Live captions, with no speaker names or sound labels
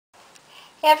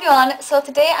Hey everyone, so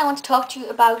today I want to talk to you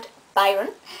about Byron,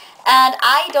 and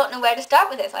I don't know where to start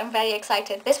with this. I'm very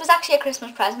excited. This was actually a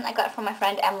Christmas present. I got it from my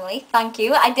friend Emily. Thank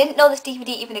you. I didn't know this DVD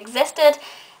even existed,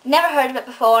 never heard of it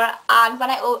before, and when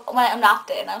I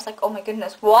unwrapped it and I was like, oh my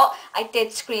goodness, what? I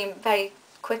did scream very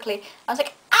quickly. I was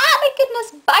like, ah my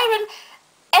goodness, Byron!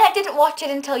 And I didn't watch it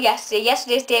until yesterday.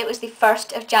 Yesterday's date was the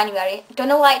 1st of January. Don't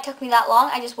know why it took me that long.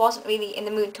 I just wasn't really in the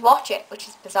mood to watch it, which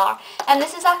is bizarre. And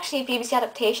this is actually a BBC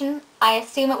adaptation. I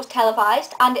assume it was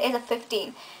televised, and it is a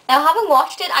 15. Now, having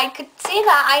watched it, I could say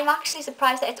that I'm actually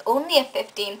surprised that it's only a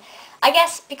 15. I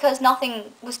guess because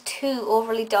nothing was too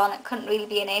overly done. It couldn't really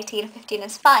be an 18. 15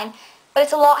 is fine. But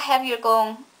it's a lot heavier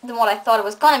going than what I thought it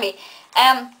was going to be.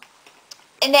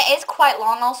 And it is quite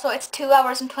long also. It's 2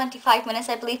 hours and 25 minutes,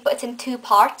 I believe, but it's in 2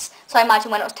 parts. So I imagine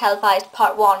when it was televised,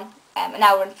 part 1, an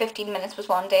hour and 15 minutes was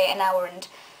one day, an hour and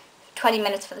 20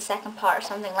 minutes for the second part or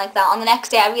something like that. On the next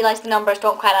day I realised the numbers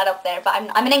don't quite add up there, but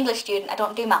I'm an English student, I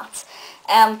don't do maths.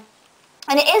 And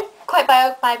it is quite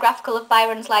biographical of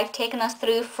Byron's life, taking us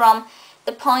through from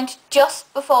the point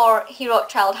just before he wrote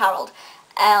Childe Harold.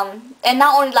 And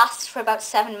that only lasts for about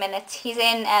 7 minutes. He's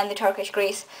in the Turkish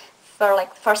Greece for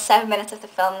like the first 7 minutes of the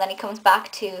film, then he comes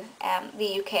back to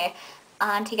the UK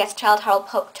and he gets Childe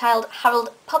Harold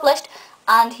published,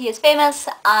 and he is famous,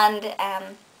 and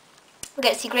we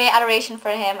get to see great adoration for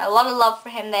him, a lot of love for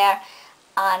him there,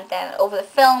 and then over the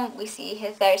film we see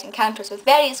his various encounters with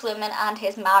various women and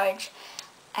his marriage,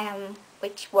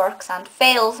 which works and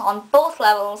fails on both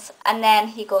levels, and then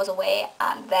he goes away,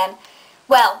 and then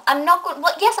well, I'm not going.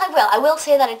 Well, yes, I will. I will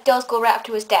say that it does go right up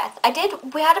to his death.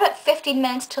 We had about 15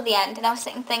 minutes till the end, and I was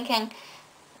sitting thinking,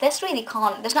 this really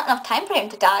can't. There's not enough time for him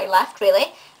to die left, really.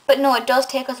 But no, it does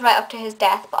take us right up to his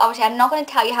death. But obviously, I'm not going to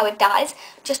tell you how it dies,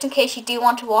 just in case you do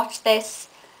want to watch this.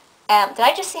 Did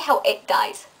I just say how it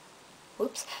dies?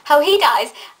 Whoops. How he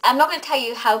dies. I'm not going to tell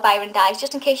you how Byron dies,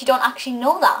 just in case you don't actually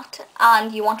know that,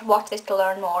 and you want to watch this to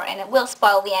learn more, and it will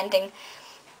spoil the ending.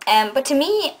 But to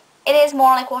me, it is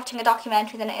more like watching a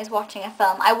documentary than it is watching a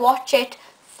film. I watch it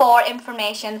for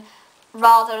information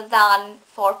rather than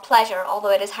for pleasure,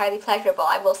 although it is highly pleasurable,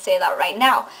 I will say that right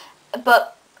now.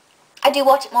 But I do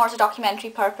watch it more as a documentary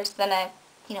purpose than a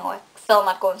film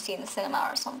I'd go and see in the cinema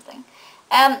or something.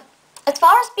 As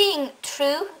far as being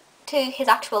true to his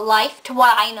actual life, to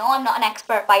what I know, I'm not an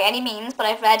expert by any means, but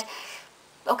I've read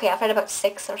about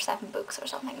 6 or 7 books or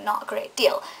something, not a great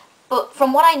deal. But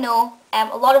from what I know,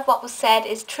 a lot of what was said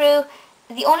is true.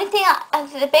 The only thing,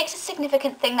 the biggest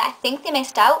significant thing that I think they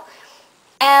missed out,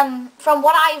 from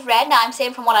what I've read, now I'm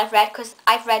saying from what I've read because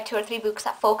I've read 2 or 3 books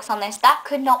that focus on this, that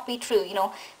could not be true. You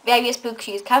know, various books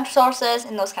use counter sources,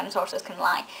 and those counter sources can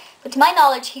lie. But to my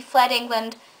knowledge, he fled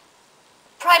England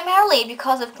primarily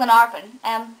because of Glenarvan.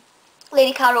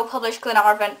 Lady Carroll published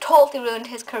Glenarvan, totally ruined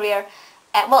his career.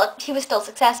 Well, he was still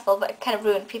successful, but it kind of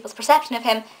ruined people's perception of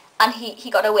him. And he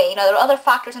got away. You know, there were other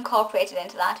factors incorporated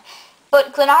into that.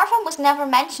 But Glenarvan was never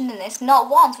mentioned in this, not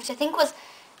once, which I think was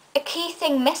a key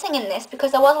thing missing in this,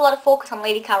 because there was a lot of focus on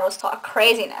Lady Carroll's sort of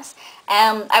craziness.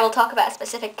 I will talk about a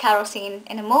specific Carroll scene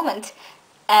in a moment,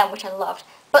 which I loved.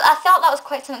 But I felt that was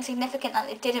quite something significant that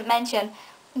they didn't mention.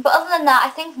 But other than that,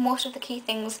 I think most of the key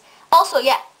things... Also,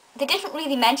 yeah, they didn't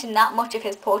really mention that much of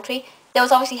his poetry. There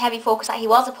was obviously heavy focus that he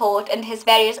was a poet, and his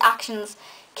various actions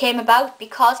came about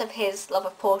because of his love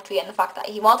of poetry and the fact that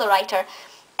he was a writer.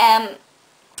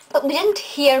 But we didn't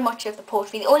hear much of the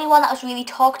poetry. The only one that was really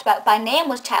talked about by name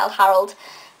was Childe Harold.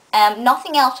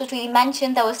 Nothing else was really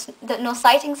mentioned. There was no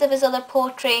sightings of his other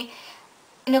poetry.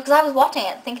 You know, because I was watching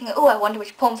it thinking, oh, I wonder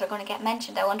which poems are going to get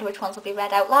mentioned. I wonder which ones will be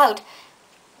read out loud.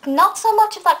 Not so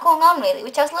much of that going on, really,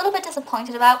 which I was a little bit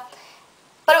disappointed about.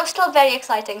 But it was still very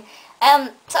exciting.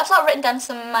 So I've sort of written down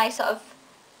some of my sort of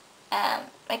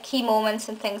my key moments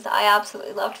and things that I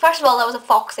absolutely loved. First of all, there was a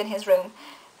fox in his room.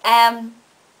 That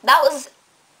was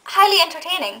highly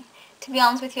entertaining, to be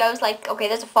honest with you. I was like, okay,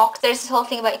 there's a fox. There's this whole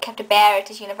thing about he kept a bear at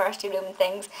his university room and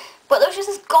things. But there was just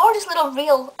this gorgeous little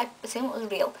real, I assume it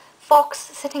was real, fox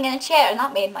sitting in a chair, and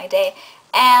that made my day.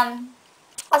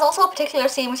 There's also a particular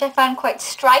scene which I found quite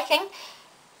striking,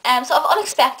 sort of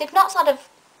unexpected, not sort of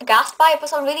aghast by it, but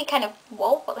sort of really kind of,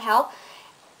 whoa, what the hell?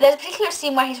 There's a particular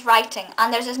scene where he's writing,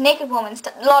 and there's this naked woman,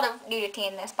 a lot of nudity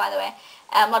in this, by the way,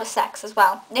 a lot of sex as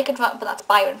well. Naked woman, but that's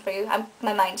Byron for you.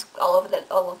 My mind's all over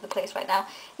the place right now.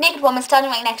 Naked woman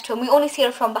standing right next to him. We only see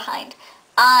her from behind,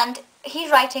 and he's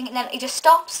writing, and then he just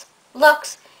stops,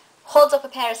 looks, holds up a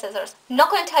pair of scissors. I'm not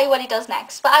going to tell you what he does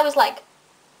next, but I was like,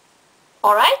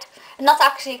 all right, and that's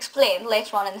actually explained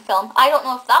later on in the film. I don't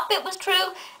know if that bit was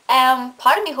true.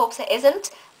 Part of me hopes it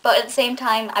isn't. But at the same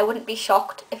time, I wouldn't be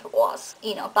shocked if it was.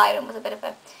 You know, Byron was a bit of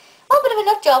a a bit of a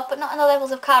nut job, but not in the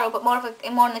levels of Caro, but more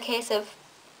in the case of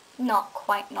not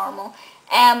quite normal.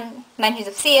 Mentions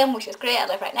of Siam, which is great. I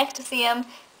live right next to Siam.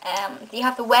 You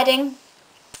have the wedding,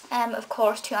 of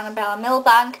course, to Annabella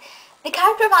Milbanke. The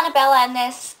character of Annabella in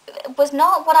this was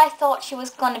not what I thought she was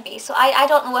going to be, so I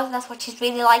don't know whether that's what she's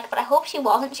really like, but I hope she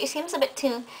wasn't. She seems a bit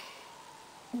too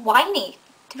whiny,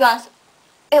 to be honest.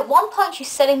 At one point she's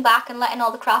sitting back and letting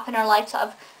all the crap in her life sort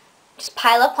of just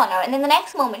pile up on her, and then the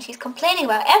next moment she's complaining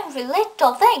about every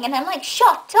little thing, and I'm like,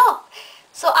 shut up!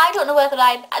 So I don't know whether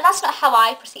that's not how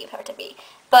I perceive her to be,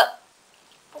 but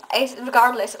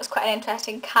regardless, it was quite an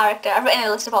interesting character. I've written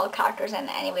a list of all the characters in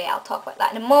it anyway, I'll talk about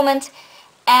that in a moment.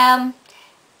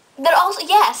 There also,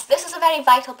 yes, this is a very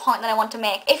vital point that I want to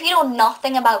make. If you know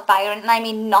nothing about Byron, and I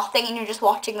mean nothing, and you're just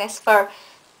watching this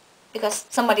because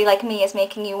somebody like me is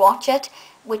making you watch it,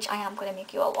 which I am going to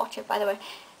make you all watch it, by the way.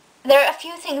 There are a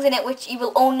few things in it which you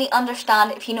will only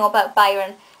understand if you know about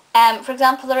Byron. For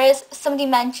example, somebody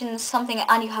mentions something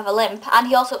and you have a limp, and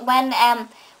he also, when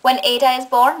Ada is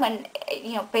born,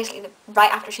 basically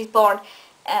right after she's born,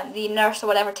 the nurse or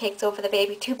whatever takes over the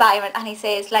baby to Byron, and he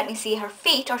says, let me see her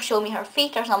feet, or show me her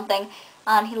feet or something,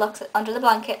 and he looks under the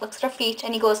blanket, looks at her feet,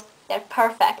 and he goes, they're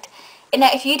perfect. And now,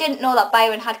 if you didn't know that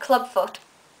Byron had clubfoot,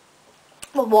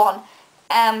 well, one,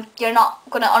 you're not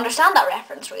going to understand that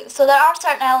reference really. So there are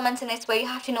certain elements in this where you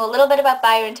have to know a little bit about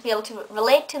Byron to be able to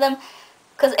relate to them,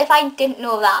 because if I didn't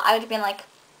know that, I would have been like,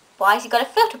 why has he got a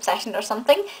foot obsession or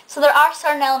something? So there are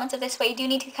certain elements of this where you do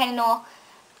need to kind of know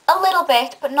a little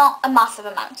bit, but not a massive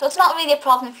amount. So it's not really a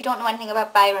problem if you don't know anything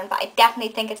about Byron, but I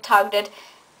definitely think it's targeted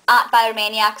at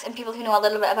Byromaniacs and people who know a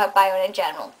little bit about Byron in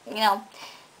general, you know.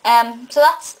 So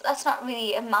that's not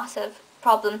really a massive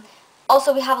problem.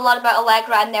 Also, we have a lot about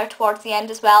Allegra in there towards the end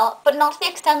as well, but not to the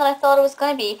extent that I thought it was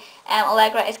going to be.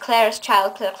 Allegra is Claire's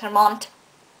child, Claire Claremont.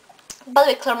 By the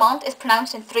way, Claremont is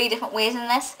pronounced in 3 different ways in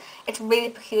this. It's really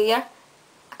peculiar.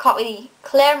 I can't really...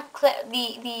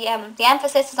 the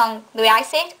emphasis is on the way I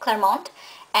say it, Claremont.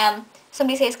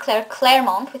 Somebody says Claire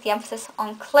Claremont with the emphasis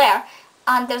on Claire,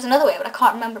 and there's another way, but I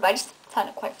can't remember, but I just found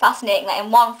it quite fascinating that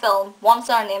in one film, one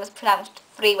surname is pronounced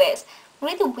 3 ways.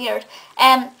 Really weird.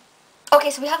 Okay,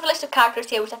 so we have a list of characters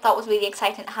here, which I thought was really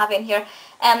exciting to have in here.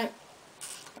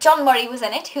 John Murray was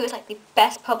in it, who is like the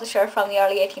best publisher from the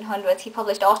early 1800s. He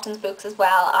published Austen's books as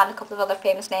well, and a couple of other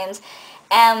famous names.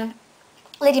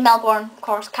 Lady Melbourne, of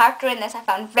course, character in this I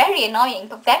found very annoying,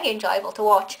 but very enjoyable to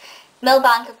watch.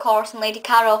 Millbanke, of course, and Lady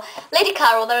Caro. Lady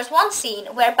Caro, there is one scene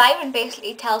where Byron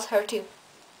basically tells her to,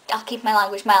 I'll keep my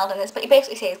language mild in this, but he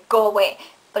basically says, go away,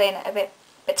 but in a bit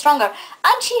stronger.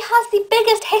 And she has the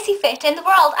biggest hissy fit in the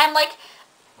world. I'm like,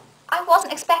 I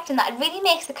wasn't expecting that. It really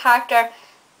makes the character,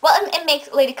 well, it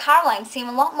makes Lady Caroline seem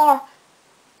a lot more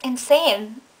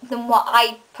insane than what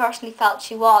I personally felt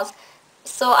she was.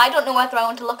 So I don't know whether I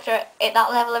want to look at her at that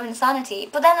level of insanity.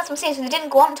 But then that's what I'm saying, so they didn't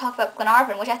go on and talk about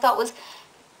Glenarvan, which I thought was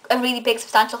a really big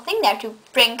substantial thing there to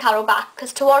bring Caro back,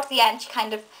 because towards the end she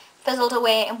kind of fizzled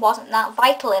away and wasn't that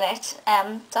vital in it. So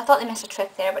I thought they missed a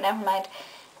trick there, but never mind.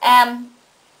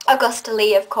 Augusta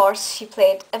Leigh, of course, she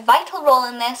played a vital role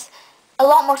in this, a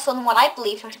lot more so than what I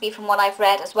believed her to be from what I've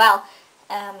read as well,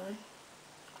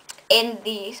 in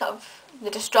the sort of the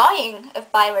destroying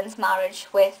of Byron's marriage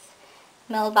with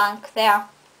Millbanke there.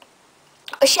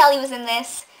 Shelley was in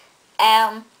this,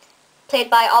 played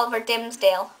by Oliver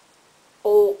Dimsdale.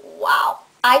 Oh wow,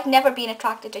 I've never been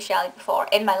attracted to Shelley before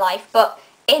in my life, but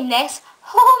in this,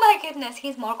 oh my goodness,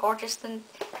 he's more gorgeous than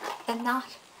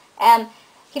that.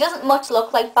 He doesn't much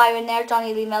look like Byron there.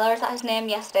 Jonny Lee Miller, is that his name?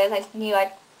 Yes it is, I knew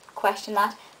I'd question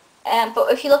that.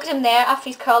 But if you look at him there, after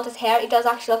he's curled his hair, he does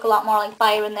actually look a lot more like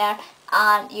Byron there.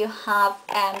 And you have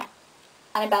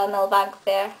Annabella Milbanke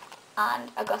there and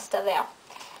Augusta there.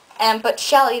 But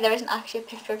Shelley, there isn't actually a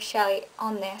picture of Shelley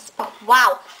on this. But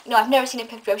wow, you know, I've never seen a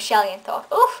picture of Shelley and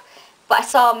thought, oof. But I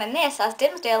saw him in this as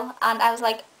Dimsdale, and I was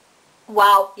like,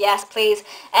 wow, yes, please.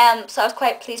 So I was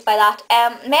quite pleased by that.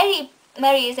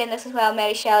 Mary is in this as well,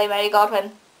 Mary Shelley, Mary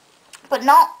Godwin. But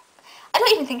not, I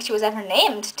don't even think she was ever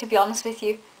named, to be honest with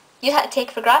you. You had to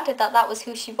take for granted that that was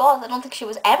who she was. I don't think she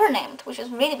was ever named, which is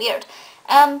really weird.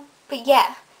 But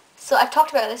yeah, so I've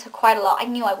talked about this for quite a lot. I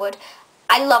knew I would.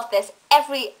 I love this,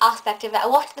 every aspect of it. I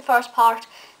watched the first part,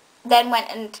 then went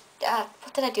and,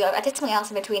 what did I do? I did something else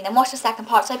in between, then watched the second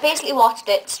part. So I basically watched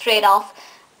it straight off,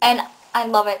 and I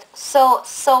love it so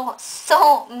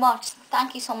much.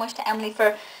 Thank you so much to Emily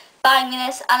for buying me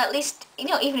this, and at least, you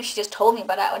know, even if she just told me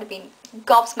about it, I would have been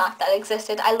gobsmacked that it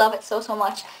existed. I love it so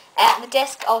much. The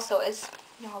disc also is,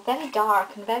 you know, very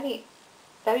dark and very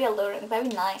alluring, very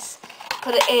nice.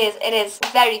 But it is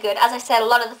very good. As I said, a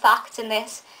lot of the facts in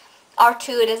this or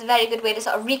two, it is a very good way to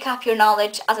sort of recap your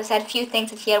knowledge. As I said, a few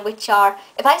things in here which are,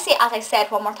 if I say as I said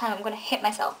one more time, I'm going to hit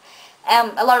myself.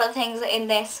 A lot of the things in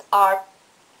this are,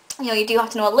 you know, you do have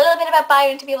to know a little bit about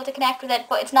Byron to be able to connect with it,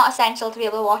 but it's not essential to be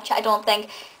able to watch it, I don't think.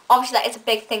 Obviously that is a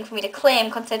big thing for me to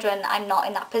claim, considering I'm not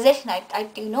in that position. I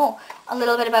do know a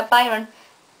little bit about Byron,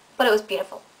 but it was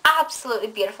beautiful. Absolutely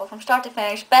beautiful from start to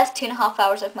finish. Best 2.5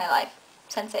 hours of my life.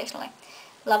 Sensationally.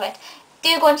 Love it.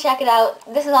 Do go and check it out.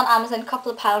 This is on Amazon,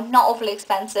 couple of pounds, not overly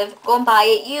expensive. Go and buy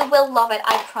it. You will love it,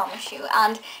 I promise you.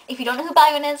 And if you don't know who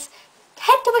Byron is,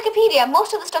 head to Wikipedia.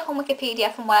 Most of the stuff on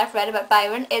Wikipedia from what I've read about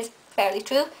Byron is fairly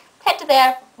true. Head to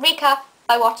there, recap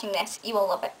by watching this. You will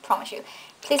love it, promise you.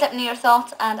 Please let me know your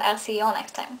thoughts, and I'll see you all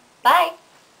next time. Bye!